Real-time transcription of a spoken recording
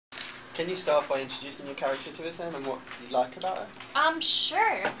Can you start off by introducing your character to us then, and what you like about her?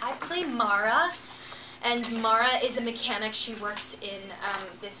 Sure. I play Mara, and Mara is a mechanic. She works in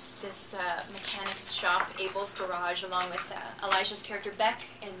this mechanic's shop, Abel's Garage, along with Elijah's character Beck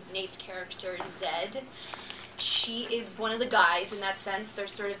and Nate's character Zed. She is one of the guys in that sense. They're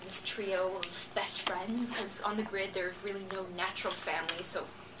sort of this trio of best friends, because on the grid there's really no natural family, so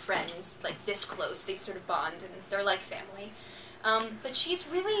friends, like this close, they sort of bond, and they're like family. But she's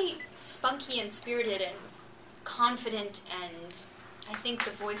really spunky and spirited and confident, and I think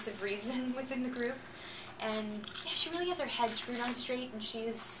the voice of reason within the group. And yeah, she really has her head screwed on straight, and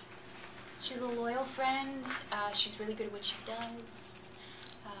she's a loyal friend. She's really good at what she does,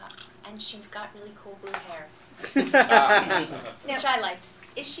 and she's got really cool blue hair, which I liked.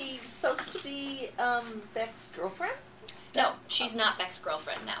 Is she supposed to be Beck's girlfriend? No, she's not Beck's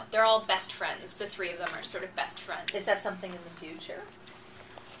girlfriend now. They're all best friends. The three of them are sort of best friends. Is that something in the future?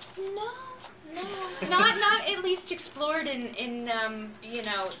 No, not at least explored in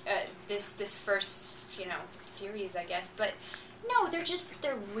this first series, I guess. But no,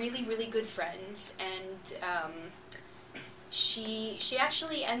 they're really good friends, and she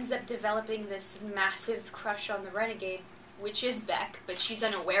actually ends up developing this massive crush on the renegade, which is Beck, but she's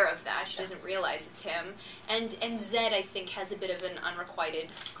unaware of that. She doesn't realize it's him. And Zed, I think, has a bit of an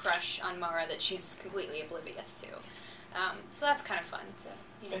unrequited crush on Mara that she's completely oblivious to. So that's kind of fun to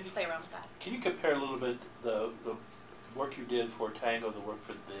play around with that. Can you compare a little bit the work you did for Tango, the work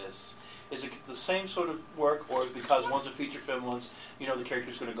for this? Is it the same sort of work, or because one's a feature film, one's, the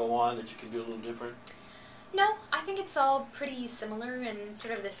character's going to go on, that you can do a little different? No, I think it's all pretty similar, and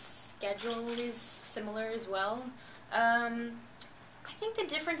sort of the schedule is similar as well. I think the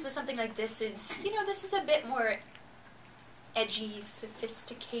difference with something like this is, this is a bit more edgy,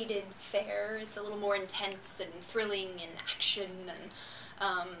 sophisticated fare. It's a little more intense and thrilling and action, and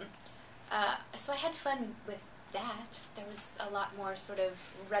so I had fun with that. There was a lot more sort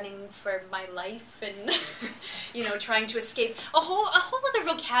of running for my life and, trying to escape. A whole other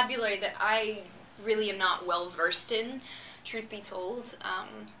vocabulary that I really am not well versed in, truth be told.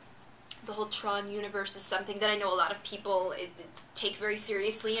 The whole Tron universe is something that I know a lot of people take very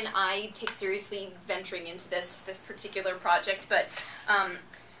seriously, and I take seriously venturing into this particular project. But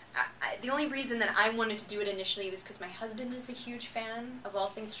the only reason that I wanted to do it initially was because my husband is a huge fan of all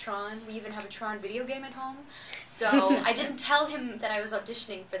things Tron. We even have a Tron video game at home. So I didn't tell him that I was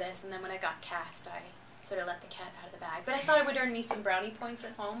auditioning for this, and then when I got cast, I sort of let the cat out of the bag. But I thought it would earn me some brownie points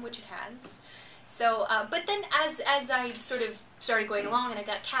at home, which it has. So, but then as I sort of started going along and I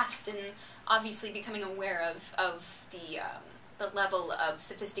got cast, and obviously becoming aware of the level of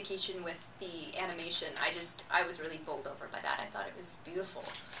sophistication with the animation, I was really bowled over by that. I thought it was beautiful.